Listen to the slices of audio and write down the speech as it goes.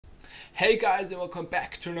Hey guys, and welcome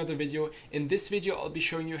back to another video. In this video I'll be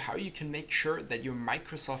showing you how you can make sure that your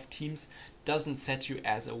Microsoft Teams doesn't set you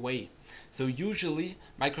as away. So usually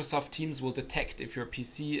Microsoft Teams will detect if your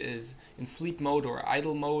PC is in sleep mode or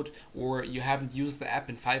idle mode, or you haven't used the app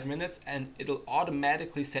in 5 minutes, and it'll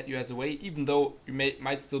automatically set you as away even though you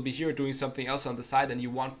might still be here doing something else on the side and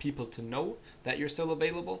you want people to know that you're still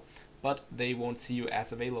available, but they won't see you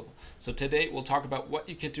as available. So today we'll talk about what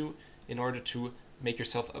you can do in order to make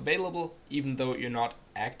yourself available even though you're not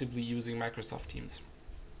actively using Microsoft Teams.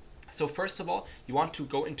 So first of all, you want to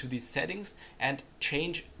go into these settings and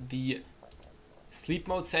change the sleep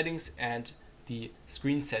mode settings and the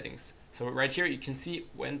screen settings. So right here you can see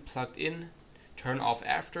when plugged in, turn off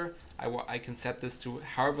after. I can set this to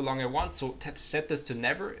however long I want, so set this to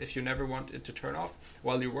never if you never want it to turn off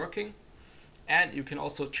while you're working. And you can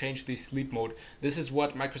also change the sleep mode. This is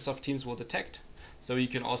what Microsoft Teams will detect. So you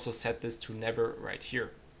can also set this to never right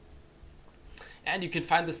here. And you can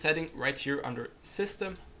find the setting right here under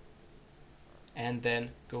System, and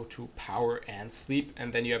then go to Power and Sleep.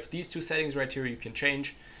 And then you have these two settings right here you can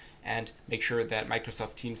change and make sure that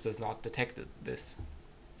Microsoft Teams does not detect this.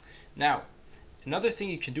 Now, another thing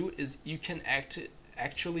you can do is you can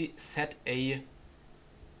actually set a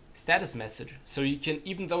status message. So you can,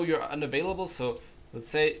 even though you're unavailable, so let's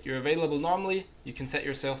say you're available normally, you can set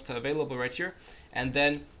yourself to available right here, and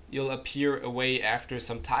then you'll appear away after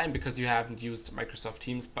some time because you haven't used Microsoft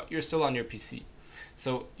Teams, but you're still on your PC.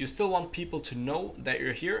 So you still want people to know that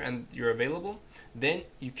you're here and you're available. Then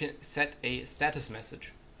you can set a status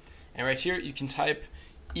message. And right here you can type,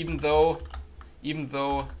 even though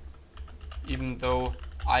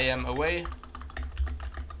I am away,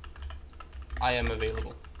 I am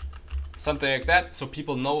available. Something like that, so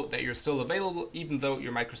people know that you're still available even though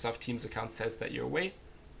your Microsoft Teams account says that you're away.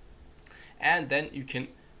 And then you can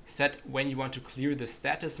set when you want to clear the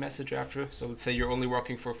status message after. So let's say you're only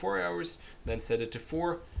working for 4 hours, then set it to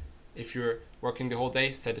 4. If you're working the whole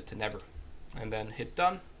day, set it to never. And then hit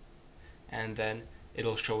done. And then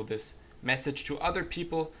it'll show this message to other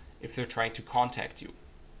people if they're trying to contact you.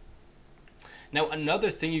 Now, another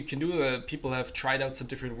thing you can do, people have tried out some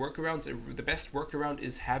different workarounds. The best workaround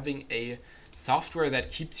is having a software that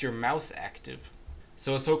keeps your mouse active.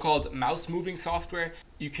 So a so-called mouse moving software.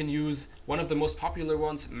 You can use one of the most popular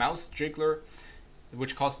ones, Mouse Jiggler,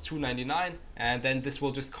 which costs $2.99, and then this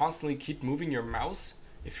will just constantly keep moving your mouse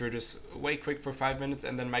if you're just away quick for 5 minutes,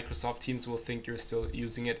 and then Microsoft Teams will think you're still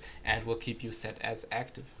using it and will keep you set as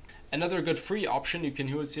active. Another good free option you can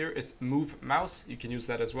use here is Move Mouse. You can use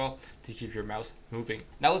that as well to keep your mouse moving.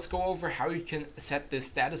 Now let's go over how you can set this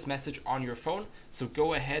status message on your phone. So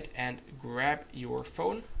go ahead and grab your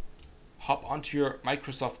phone, hop onto your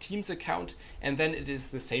Microsoft Teams account, and then it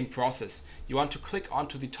is the same process. You want to click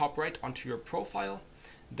onto the top right onto your profile.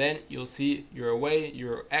 Then you'll see you're away,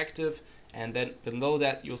 you're active, and then below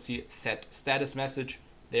that you'll see set status message.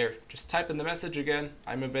 There, just type in the message again,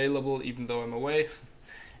 I'm available even though I'm away.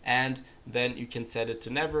 And then you can set it to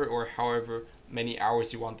never or however many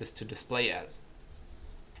hours you want this to display as.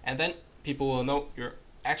 And then people will know you're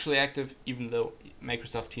actually active even though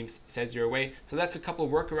Microsoft Teams says you're away. So that's a couple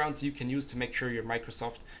of workarounds you can use to make sure your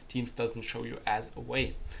Microsoft Teams doesn't show you as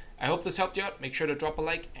away. I hope this helped you out. Make sure to drop a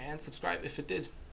like and subscribe if it did.